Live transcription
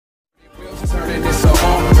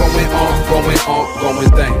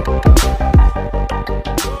ongoing thing.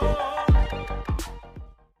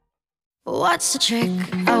 What's the trick?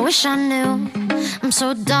 I wish I knew. I'm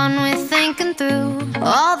so done with thinking through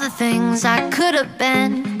all the things I could have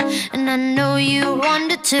been, and I know you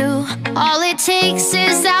wanted to. All it takes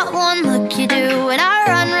is that one look you do, and I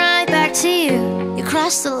run right back to you. You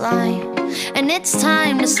cross the line, and it's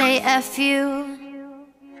time to say F you.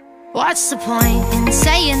 What's the point in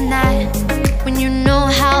saying that when you know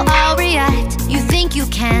how I'll react? You think you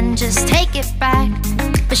can just take it back,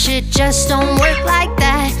 but shit just don't work like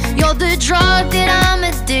that. You're the drug that I'm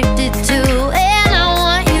addicted to, and I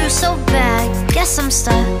want you so bad. Guess I'm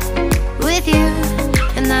stuck with you,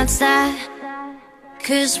 and that's that.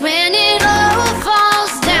 'Cause when it all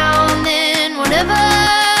falls down, then whatever.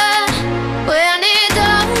 When it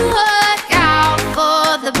don't work out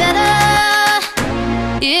for the better,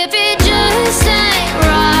 if it just ain't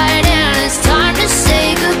right and it's time to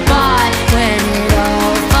say goodbye. When it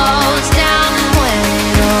all falls down, when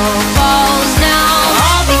it all falls down,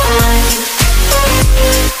 I'll be fine.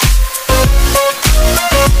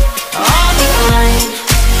 I'll be fine.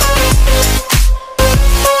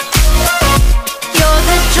 You're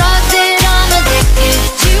the drug that I'm addicted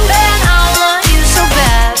to, and I want you so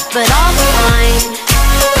bad, but I'll be fine.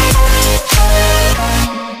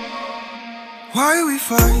 Why we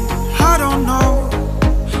fight, I don't know.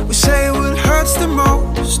 We say what hurts the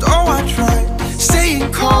most. Oh, I tried staying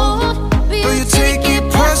cold, but you take it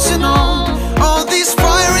personal. All these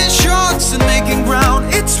firing shots and making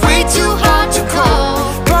ground, it's way too hard to call.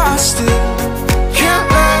 But I still can't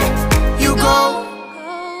let you go.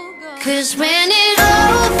 'Cause when it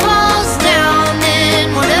all falls down,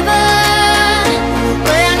 then whatever.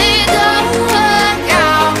 When it don't work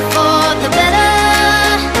out for the better,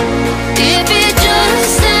 if it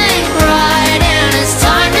just ain't right and it's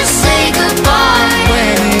time to say goodbye.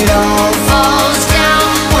 When it all falls down,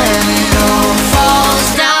 when it all falls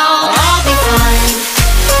down, I'll be fine.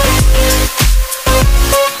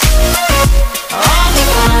 I'll be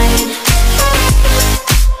fine.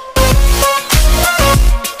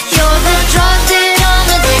 You're the drug that I'm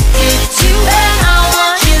addicted to, and I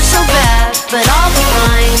want you so bad, but I'll be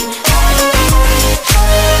fine.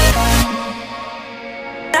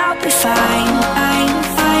 I'll be fine, fine,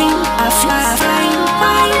 fine. I'll fly, fine,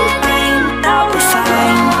 fine, fine. I'll be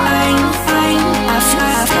fine, fine, fine. I'll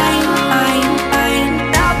fly, fine, fine, fine.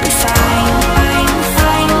 I'll be fine, fine,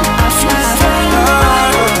 fine. I'll fly, fine,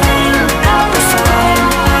 fine, fine. I'll be fine,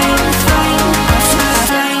 fine, fine. I'll fly,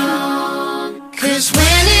 fine. 'Cause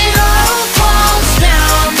when it all falls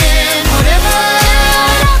down, then whatever.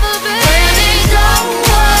 When it don't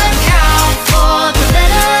work out for the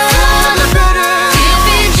better, if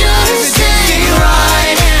it just ain't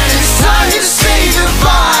right and it's time to say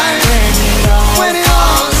goodbye. When it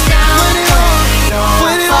all falls down,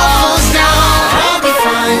 when it all falls down, I'll be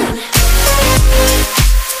fine.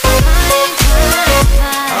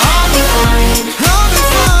 I'll be fine. I'll be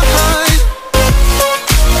fine.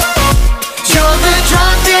 You're the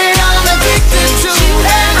drug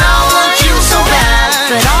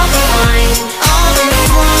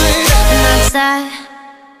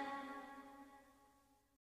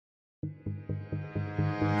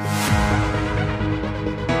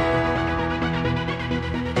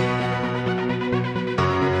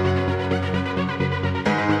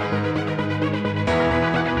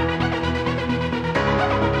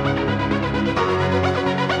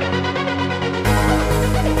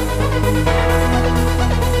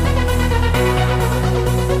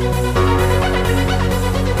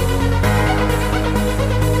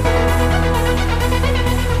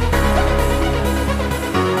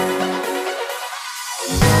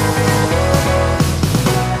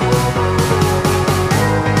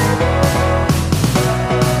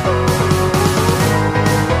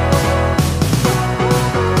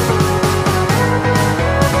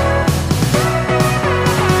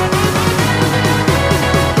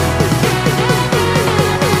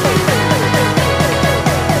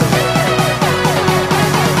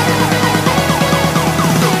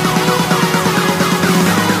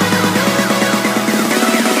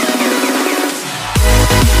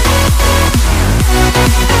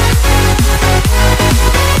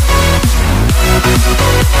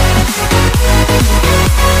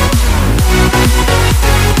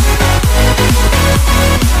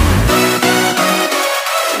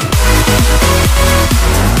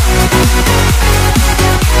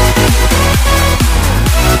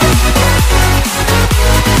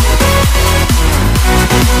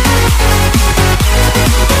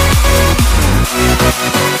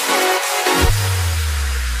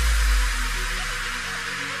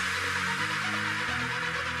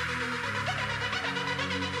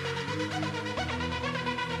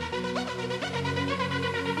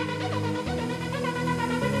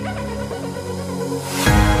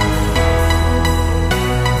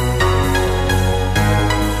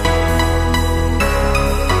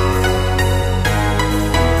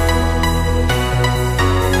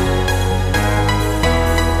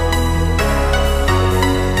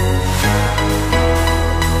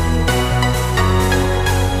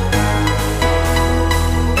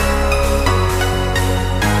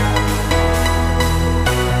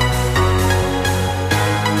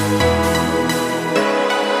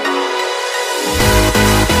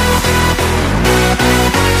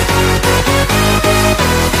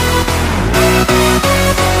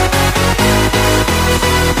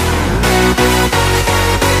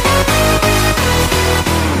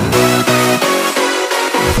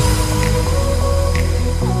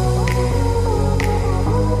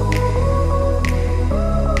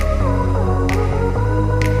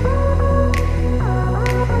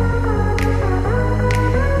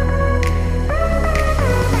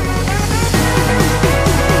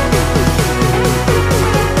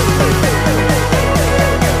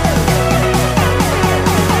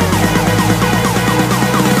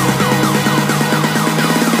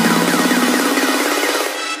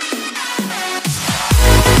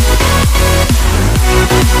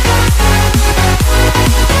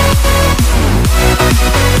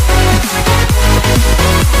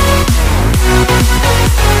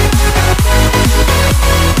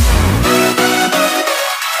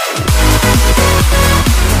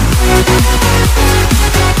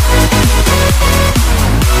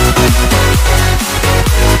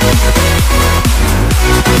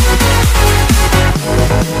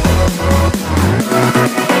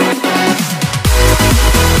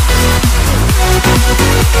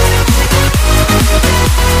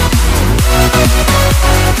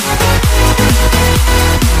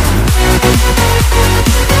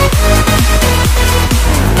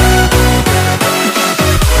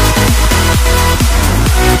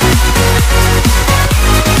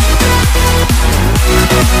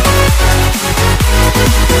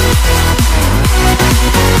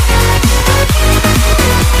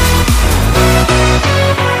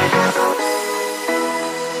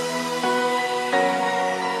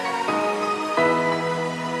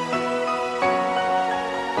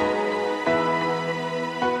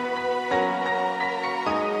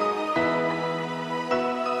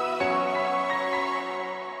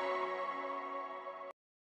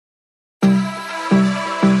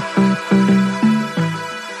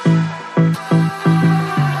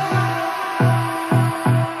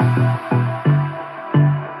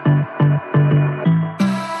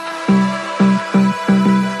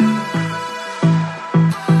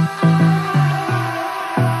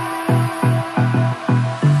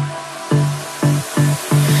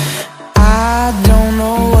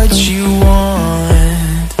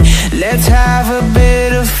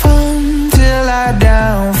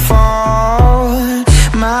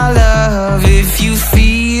love, if you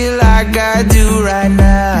feel like I do right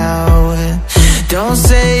now, don't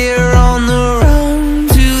say you're on the run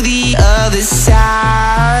to the other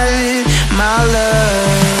side, my love.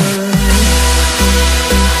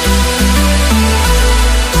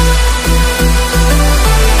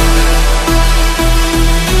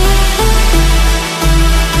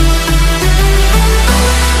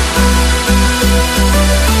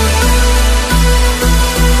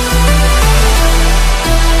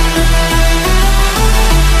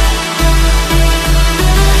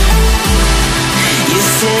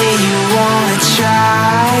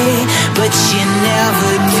 But you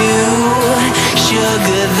never do.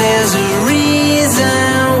 Sugar, there's a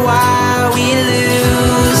reason why we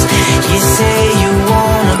lose. You say you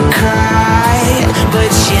wanna cry,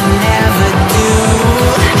 but you never do.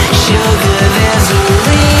 Sugar, there's a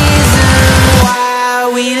reason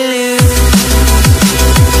why we lose.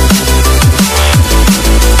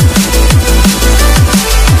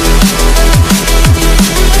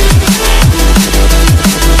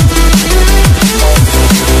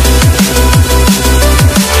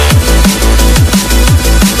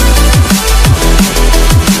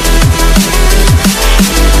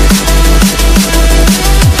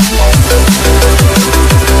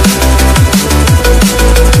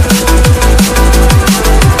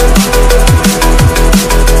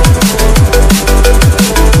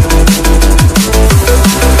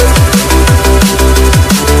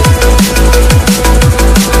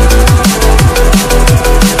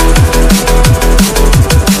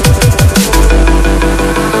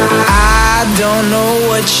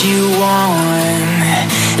 You want.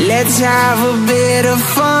 Let's have a bit of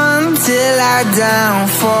fun till I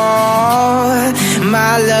downfall,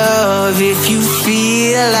 my love. If you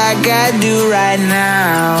feel like I do right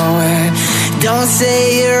now, don't say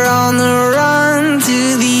you're on the run to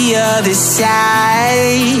the other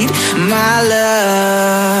side, my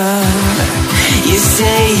love. You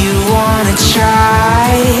say you wanna try,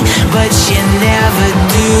 but you never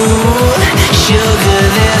do. Sugar,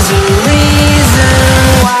 there's a reason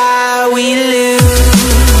why we lose.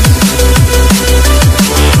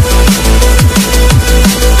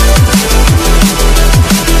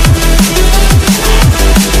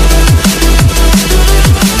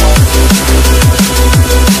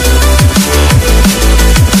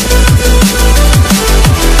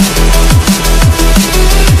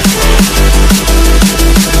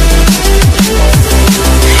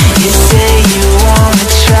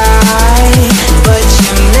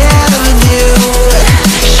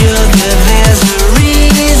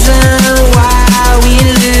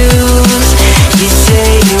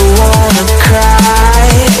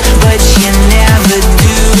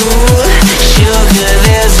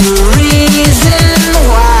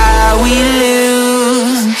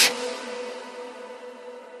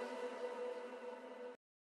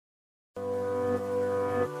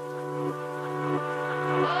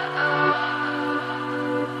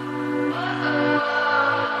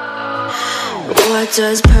 What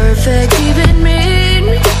does perfect even mean?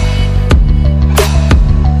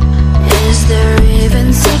 Is there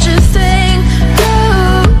even such a thing?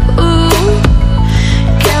 Ooh,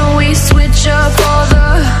 can we switch up all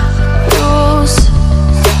the rules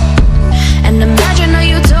and imagine a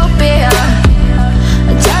utopia?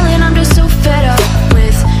 Darling, I'm just so fed up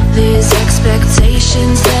with these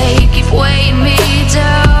expectations. They keep weighing me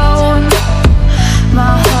down.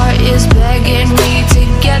 My heart is begging me to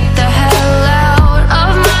get the hell out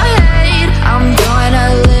of my head. I'm gonna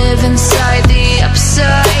live inside the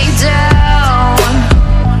upside down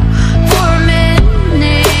for a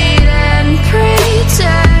minute and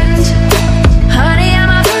pretend, honey, I'm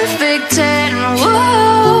a perfect 10.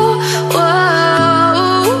 Whoa,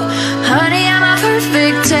 whoa, honey, I'm a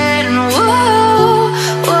perfect 10. Whoa,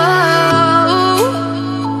 whoa,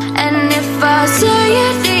 and if I say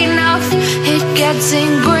it enough, it gets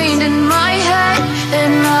ingrained in my head,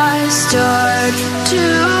 and I start to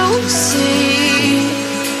see,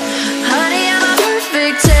 honey, I'm a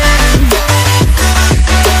perfect 10.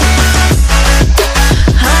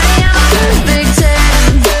 Honey, I'm a perfect 10.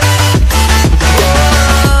 Whoa,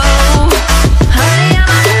 honey, I'm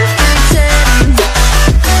a perfect 10.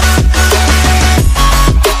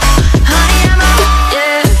 Honey, I'm a,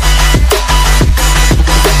 yeah.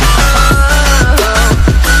 Oh,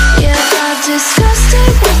 yeah, I've discussed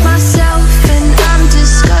it with my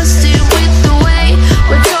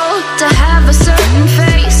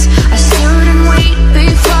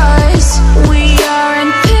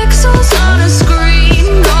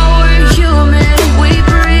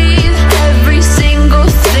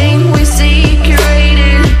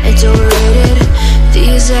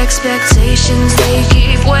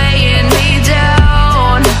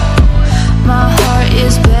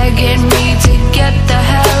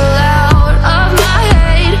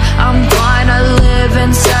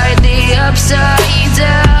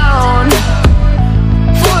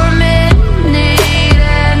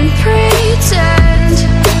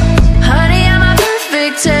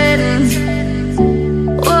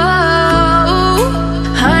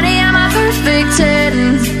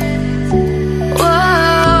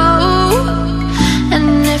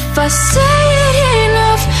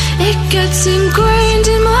It gets ingrained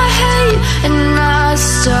in my head, and I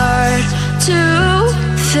start to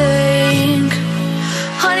think,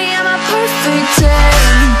 honey, I'm a perfect 10.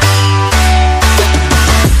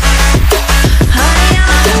 Honey,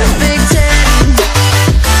 I'm a perfect 10.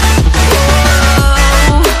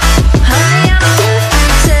 Whoa. Honey, I'm a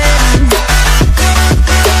perfect 10.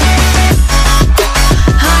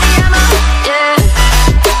 Honey, I'm a, yeah.